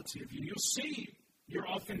reality of you. You'll see your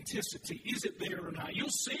authenticity. Is it there or not? You'll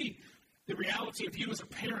see the reality of you as a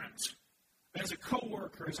parent, as a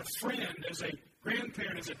coworker, as a friend, as a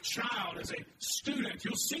grandparent, as a child, as a student.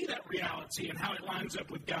 You'll see that reality and how it lines up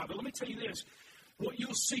with God. But let me tell you this. What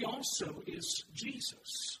you'll see also is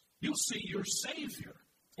Jesus. You'll see your Savior.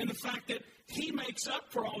 And the fact that He makes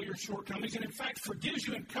up for all your shortcomings and, in fact, forgives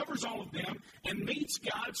you and covers all of them and meets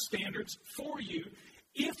God's standards for you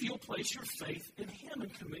if you'll place your faith in Him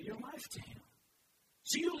and commit your life to Him.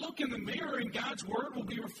 So you look in the mirror and God's Word will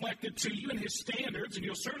be reflected to you in His standards, and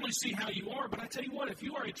you'll certainly see how you are. But I tell you what, if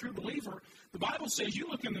you are a true believer, the Bible says you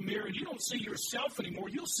look in the mirror and you don't see yourself anymore.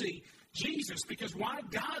 You'll see Jesus, because why?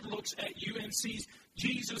 God looks at you and sees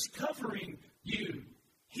Jesus covering you.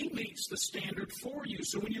 He meets the standard for you.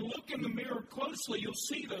 So when you look in the mirror closely, you'll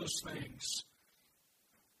see those things.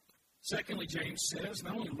 Secondly, James says,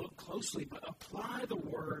 not only look closely, but apply the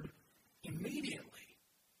Word immediately.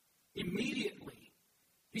 Immediately.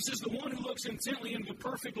 He says, the one who looks intently into the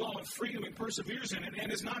perfect law of freedom and perseveres in it,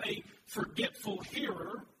 and is not a forgetful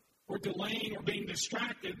hearer or delaying or being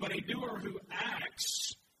distracted, but a doer who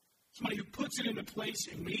acts, somebody who puts it into place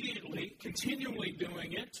immediately, continually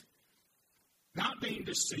doing it, not being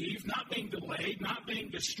deceived, not being delayed, not being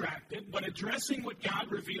distracted, but addressing what God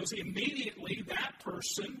reveals immediately, that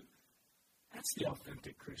person, that's the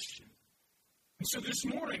authentic Christian. And so this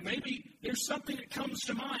morning, maybe there's something that comes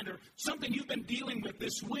to mind or something you've been dealing with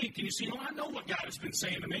this week, and you say, I know what God has been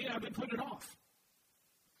saying to me, and I've been putting it off.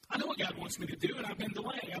 I know what God wants me to do, and I've been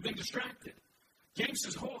delaying. I've been distracted. James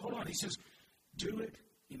says, hold on. He says, do it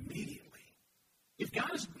immediately. If God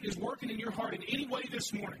is working in your heart in any way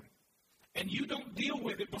this morning, and you don't deal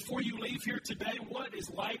with it before you leave here today, what is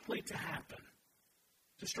likely to happen?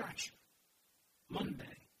 Distraction.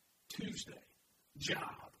 Monday, Tuesday,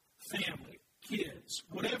 job, family, kids,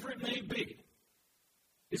 whatever it may be,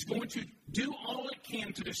 is going to do all it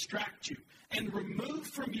can to distract you and remove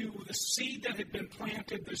from you the seed that had been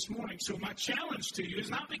planted this morning. So my challenge to you is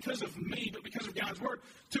not because of me, but because of God's Word,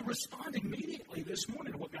 to respond immediately this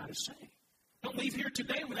morning to what God is saying. Don't leave here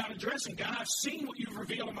today without addressing, God, I've seen what you've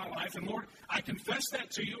revealed in my life, and Lord, I confess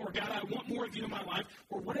that to you, or God, I want more of you in my life,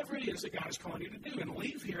 or whatever it is that God is calling you to do, and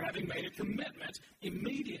leave here having made a commitment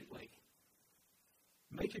immediately.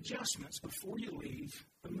 Make adjustments before you leave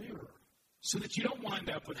the mirror so that you don't wind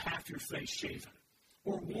up with half your face shaven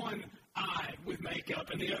or one eye with makeup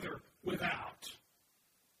and the other without.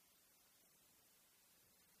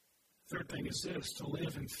 Third thing is this, to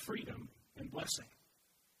live in freedom and blessing.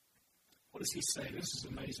 What does he say? This is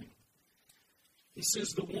amazing. He says,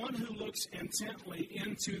 the one who looks intently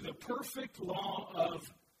into the perfect law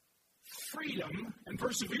of freedom and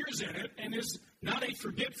perseveres in it and is not a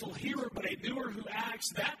forgetful hearer but a doer who acts,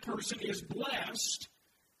 that person is blessed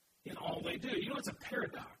in all they do. You know, it's a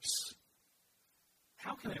paradox.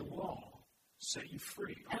 How can a law set you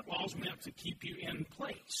free? Aren't laws meant to keep you in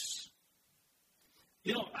place?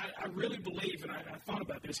 You know, I really believe, and I thought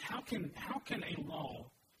about this, how can a law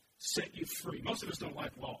set you free? Most of us don't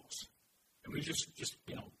like laws. And we just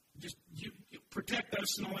you protect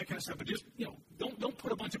us and all that kind of stuff, but just, don't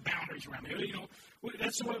put a bunch of boundaries around here.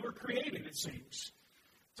 That's the way we're created, it seems.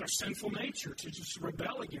 It's our sinful nature to just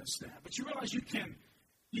rebel against that. But you realize you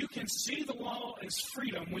can see the law as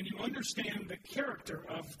freedom when you understand the character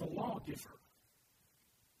of the lawgiver.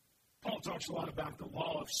 Paul talks a lot about the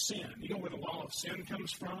law of sin. You know where the law of sin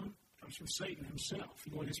comes from? It comes from Satan himself.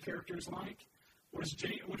 You know what his character is like? What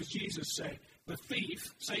does Jesus say? The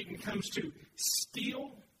thief, Satan, comes to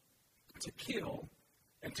steal, to kill,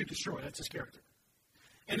 and to destroy. That's his character.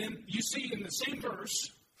 And then you see in the same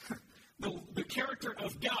verse, the character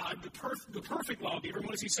of God, the perfect lawgiver.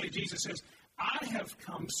 What does he say? Jesus says, I have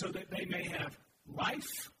come so that they may have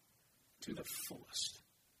life to the fullest.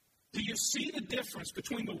 Do you see the difference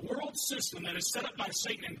between the world system that is set up by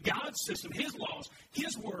Satan and God's system, his laws,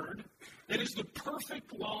 his word, that is the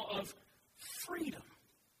perfect law of freedom?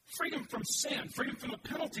 Freedom from sin, freedom from the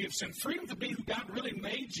penalty of sin, freedom to be who God really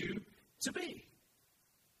made you to be.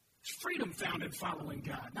 It's freedom found in following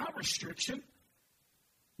God, not restriction.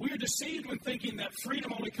 We are deceived when thinking that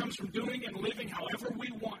freedom only comes from doing and living however we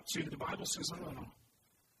want to. The Bible says, no.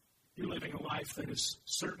 You're living a life that is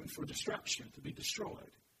certain for destruction, to be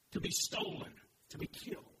destroyed, to be stolen, to be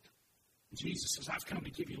killed. Jesus says, I've come to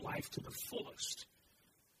give you life to the fullest.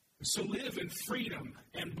 So live in freedom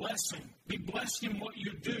and blessing. Be blessed in what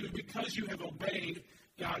you do because you have obeyed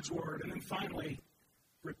God's word. And then finally,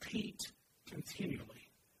 repeat continually.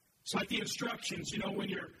 It's like the instructions, when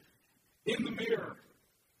you're in the mirror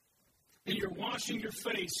and you're washing your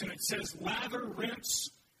face and it says lather,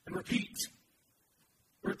 rinse, and repeat.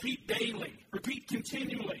 Repeat daily. Repeat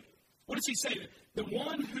continually. What does he say? The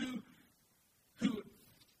one who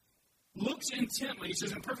looks intently, he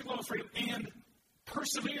says in perfect law of freedom, and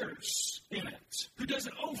perseveres in it, who does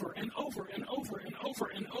it over and over and over and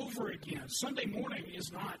over and over again. Sunday morning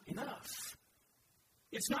is not enough.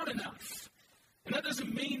 It's not enough. And that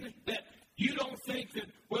doesn't mean that you don't think that,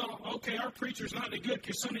 our preacher's not any good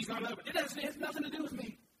because Sunday's not enough. It has nothing to do with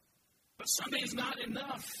me. But Sunday is not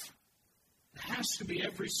enough. It has to be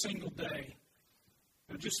every single day.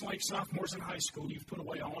 And just like sophomores in high school, you've put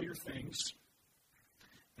away all your things.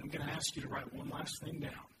 I'm going to ask you to write one last thing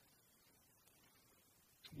down.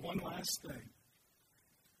 One last thing.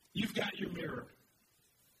 You've got your mirror.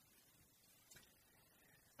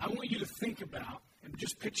 I want you to think about, and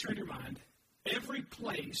just picture in your mind, every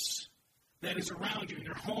place that is around you, in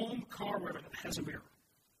your home, car, wherever, that has a mirror.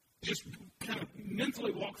 Just kind of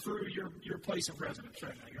mentally walk through your place of residence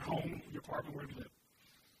right now, your home, your apartment, wherever you live.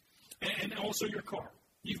 And also your car.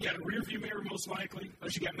 You've got a rear view mirror, most likely,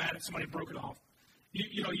 unless you got mad at somebody and broke it off.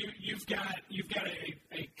 You've got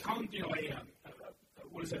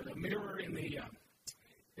a mirror in the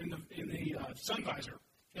sun visor.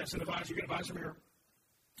 Yes, in the visor, you got a visor mirror.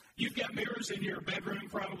 You've got mirrors in your bedroom,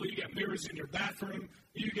 probably. You got mirrors in your bathroom.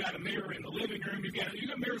 You got a mirror in the living room. You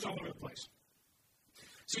got mirrors all over the place.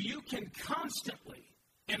 So you can constantly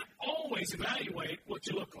and always evaluate what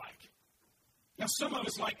you look like. Now, some of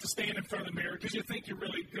us like to stand in front of the mirror because you think you're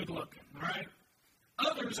really good looking, all right?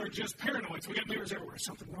 Others are just paranoid. So we got mirrors everywhere.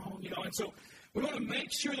 Something wrong, And so we want to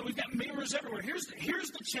make sure that we've got mirrors everywhere. Here's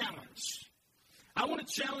the challenge. I want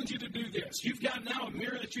to challenge you to do this. You've got now a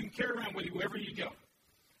mirror that you can carry around with you wherever you go.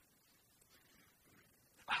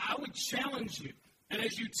 I would challenge you, and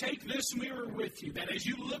as you take this mirror with you, that as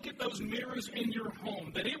you look at those mirrors in your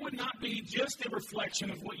home, that it would not be just a reflection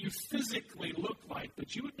of what you physically look like,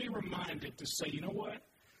 but you would be reminded to say, you know what?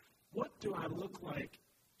 What do I look like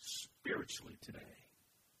spiritually today?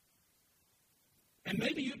 And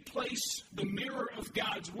maybe you'd place the mirror of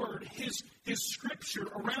God's word, his scripture,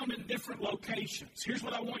 around in different locations. Here's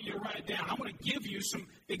what I want you to write down. I want to give you some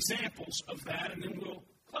examples of that, and then we'll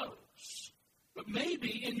close. But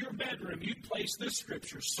maybe in your bedroom you'd place this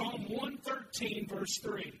scripture, Psalm 113, verse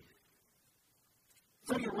 3.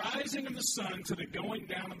 From the rising of the sun to the going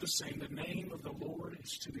down of the same, the name of the Lord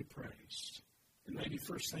is to be praised. And maybe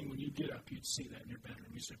first thing when you get up, you'd see that in your bedroom.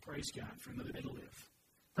 You say, praise God for another day to live.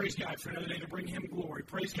 Praise God for another day to bring him glory.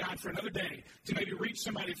 Praise God for another day to maybe reach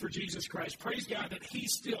somebody for Jesus Christ. Praise God that he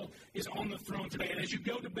still is on the throne today. And as you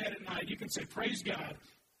go to bed at night, you can say, praise God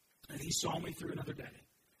that he saw me through another day.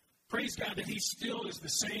 Praise God that he still is the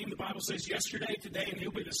same. The Bible says yesterday, today, and he'll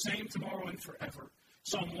be the same tomorrow and forever.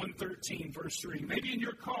 Psalm 113, verse 3. Maybe in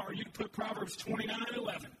your car, you can put Proverbs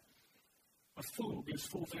 29:11. A fool gives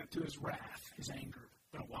full vent to his wrath, his anger,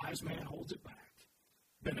 but a wise man holds it back.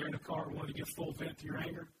 Been there in a car and wanted to give full vent to your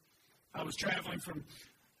anger? I was traveling from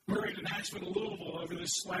Murray to Nashville to Louisville over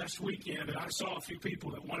this last weekend, and I saw a few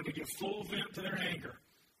people that wanted to give full vent to their anger.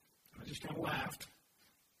 I just kind of laughed.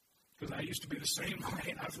 Because I used to be the same way,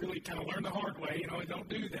 and I've really kind of learned the hard way, don't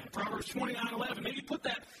do that. Proverbs 29:11, maybe put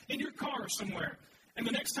that in your car somewhere. And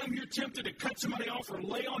the next time you're tempted to cut somebody off or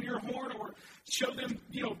lay on your horn or show them,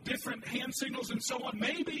 different hand signals and so on,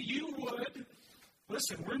 maybe you would,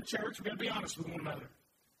 listen, we're in church, we've got to be honest with one another.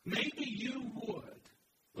 Maybe you would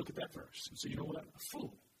look at that verse and say, you know what, a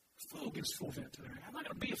fool gives full vent to their anger. I'm not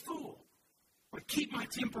going to be a fool. I'm going to keep my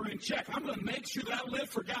temper in check. I'm going to make sure that I live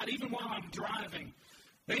for God even while I'm driving.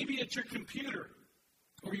 Maybe at your computer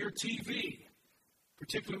or your TV,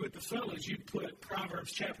 particularly with the fellas, you'd put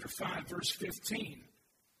Proverbs chapter 5, verse 15,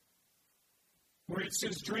 where it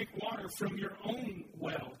says, drink water from your own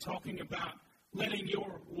well, talking about letting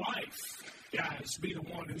your wife, guys, be the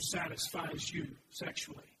one who satisfies you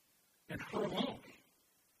sexually, and her alone.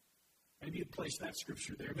 Maybe you'd place that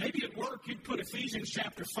scripture there. Maybe at work you'd put Ephesians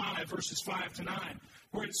chapter 5, verses 5 to 9,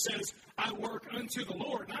 where it says, I work unto the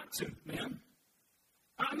Lord, not to men.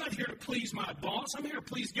 I'm not here to please my boss. I'm here to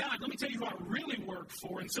please God. Let me tell you who I really work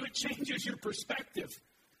for. And so it changes your perspective.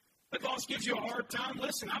 The boss gives you a hard time.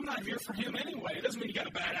 Listen, I'm not here for him anyway. It doesn't mean you got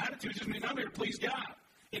a bad attitude. It just means I'm here to please God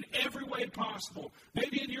in every way possible.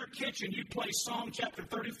 Maybe in your kitchen you'd place Psalm chapter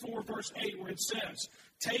 34, verse 8, where it says,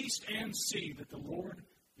 taste and see that the Lord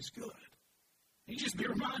is good. You just be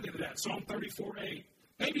reminded of that, Psalm 34, 8.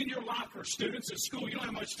 Maybe in your locker, students at school, you don't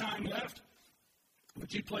have much time left.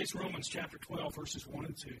 But you place Romans chapter 12, verses 1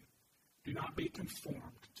 and 2. Do not be conformed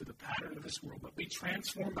to the pattern of this world, but be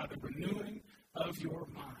transformed by the renewing of your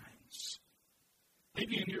minds.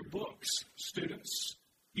 Maybe in your books, students,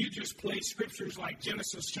 you just place scriptures like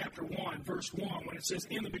Genesis chapter 1, verse 1, when it says,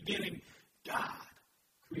 in the beginning, God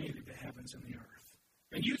created the heavens and the earth.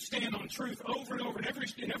 And you stand on truth over and over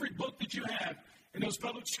in every book that you have in those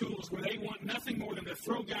public schools where they want nothing more than to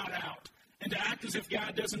throw God out and to act as if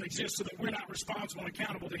God doesn't exist so that we're not responsible and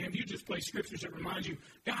accountable to him. You just place scriptures that remind you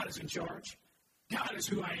God is in charge. God is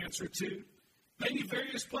who I answer to. Maybe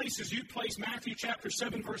various places you place Matthew chapter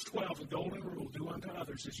 7, verse 12, the golden rule, do unto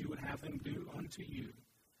others as you would have them do unto you.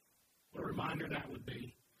 What a reminder that would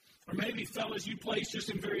be. Or maybe, fellas, you place just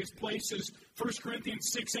in various places 1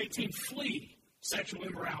 Corinthians 6:18, flee sexual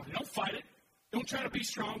immorality. Don't fight it. Don't try to be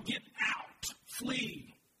strong. Get out.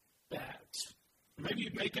 Flee that. Maybe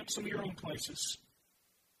you'd make up some of your own places.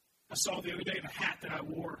 I saw the other day the hat that I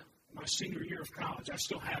wore my senior year of college. I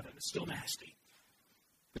still have it. It's still nasty.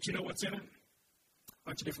 But you know what's in it? A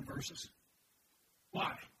bunch of different verses.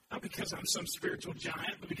 Why? Not because I'm some spiritual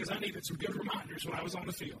giant, but because I needed some good reminders when I was on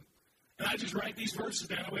the field. And I just write these verses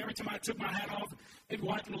down. Every time I took my hat off, it'd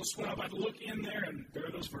wipe a little sweat off. I'd look in there, and there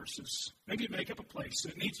are those verses. Maybe you make up a place.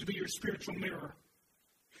 It needs to be your spiritual mirror.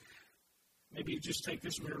 Maybe you just take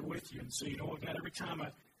this mirror with you and say, you know what, God, every time I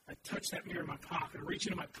touch that mirror in my pocket or reach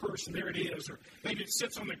into my purse and there it is, or maybe it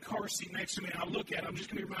sits on the car seat next to me and I look at it, I'm just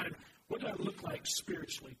going to be reminded, what do I look like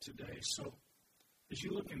spiritually today? So as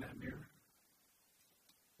you look in that mirror,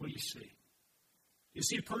 what do you see? You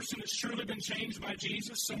see a person that's truly been changed by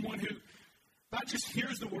Jesus, someone who not just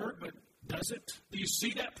hears the word, but does it? Do you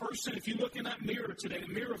see that person? If you look in that mirror today,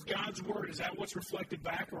 the mirror of God's word, is that what's reflected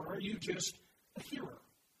back, or are you just a hearer?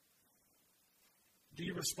 Do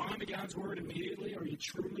you respond to God's word immediately? Are you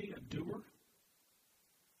truly a doer?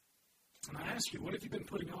 And I ask you, what have you been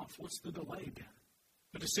putting off? What's the delay been?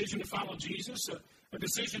 A decision to follow Jesus, a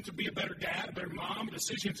decision to be a better dad, a better mom, a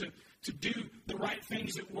decision to do the right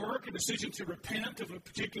things at work, a decision to repent of a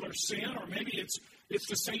particular sin, or maybe it's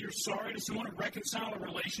to say you're sorry to someone, to reconcile a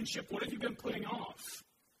relationship. What have you been putting off?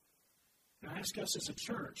 And I ask us as a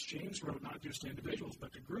church, James wrote not just to individuals,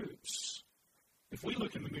 but to groups. If we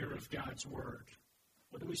look in the mirror of God's word,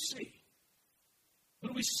 what do we see? What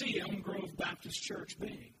do we see Elm Grove Baptist Church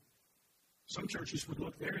being? Some churches would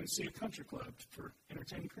look there and see a country club for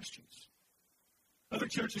entertaining Christians. Other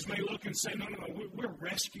churches may look and say, no, we're a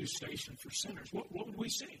rescue station for sinners. What would we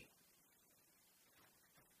see?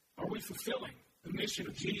 Are we fulfilling the mission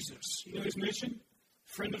of Jesus? You know his mission?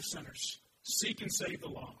 Friend of sinners. Seek and save the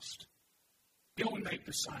lost. Go and make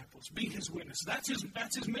disciples. Be his witness. That's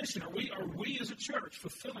his mission. Are we as a church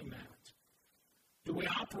fulfilling that? Do we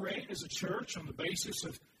operate as a church on the basis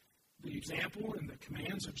of the example and the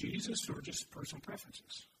commands of Jesus, or just personal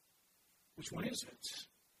preferences? Which one is it?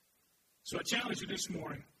 So I challenge you this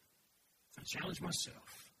morning. I challenge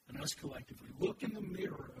myself and us collectively. Look in the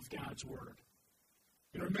mirror of God's word.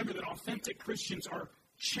 And remember that authentic Christians are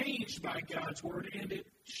changed by God's word, and it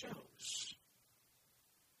shows.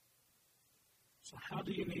 So how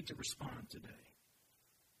do you need to respond today?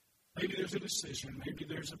 Maybe there's a decision. Maybe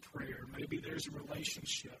there's a prayer. Maybe there's a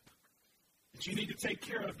relationship that you need to take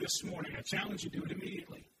care of this morning. I challenge you to do it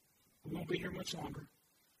immediately. We won't be here much longer.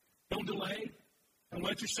 Don't delay. Don't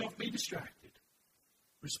let yourself be distracted.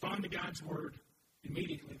 Respond to God's word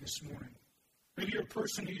immediately this morning. Maybe you're a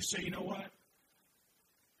person who you say, you know what?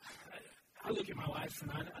 I look at my life,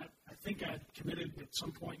 and I think I committed at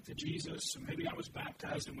some point to Jesus, and maybe I was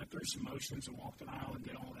baptized and went through some motions and walked an aisle and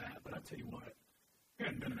did all that. But I tell you what, there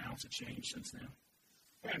hasn't been an ounce of change since then.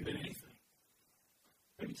 There hasn't been anything.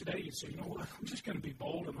 Maybe today you say, you know what, I'm just going to be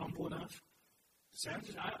bold and humble enough to say,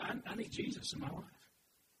 I need Jesus in my life.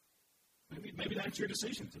 Maybe that's your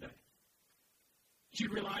decision today. You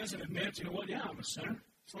realize and admit, you know what, yeah, I'm a sinner.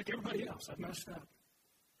 It's like everybody else. I've messed up.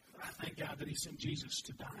 But I thank God that he sent Jesus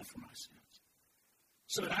to die for my sins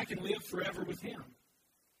so that I can live forever with him,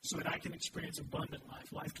 so that I can experience abundant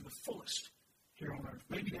life to the fullest here on earth.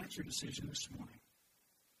 Maybe that's your decision this morning.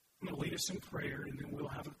 I'm going to lead us in prayer, and then we'll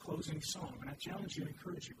have a closing song. And I challenge you and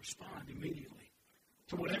encourage you, respond immediately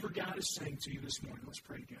to whatever God is saying to you this morning. Let's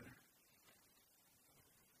pray together.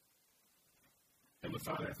 Heavenly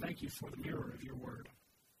Father, I thank you for the mirror of your word.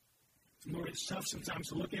 Lord, it's tough sometimes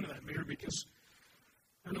to look into that mirror because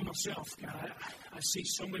I know myself, God, I see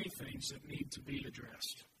so many things that need to be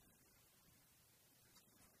addressed.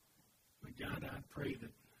 But God, I pray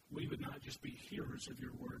that we would not just be hearers of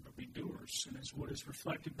your word, but be doers. And as what is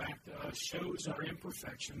reflected back to us shows our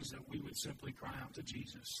imperfections, that we would simply cry out to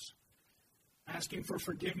Jesus, asking for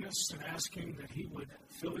forgiveness and asking that he would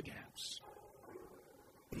fill the gaps.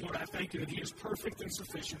 And Lord, I thank you that he is perfect and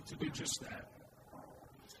sufficient to do just that.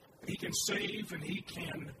 He can save and he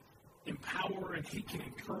can empower and he can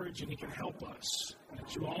encourage and he can help us. And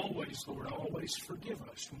that you always, Lord, always forgive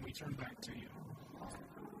us when we turn back to you.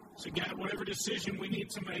 So God, whatever decision we need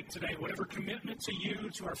to make today, whatever commitment to you,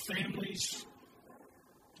 to our families,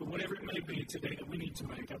 to whatever it may be today that we need to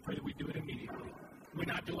make, I pray that we do it immediately. We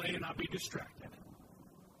not delay and not be distracted.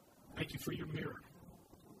 Thank you for your mirror.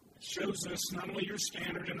 It shows us not only your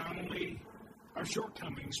standard and not only our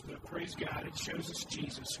shortcomings, but praise God, it shows us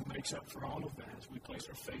Jesus who makes up for all of that as we place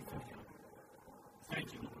our faith in him.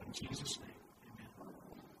 Thank you, Lord, in Jesus' name.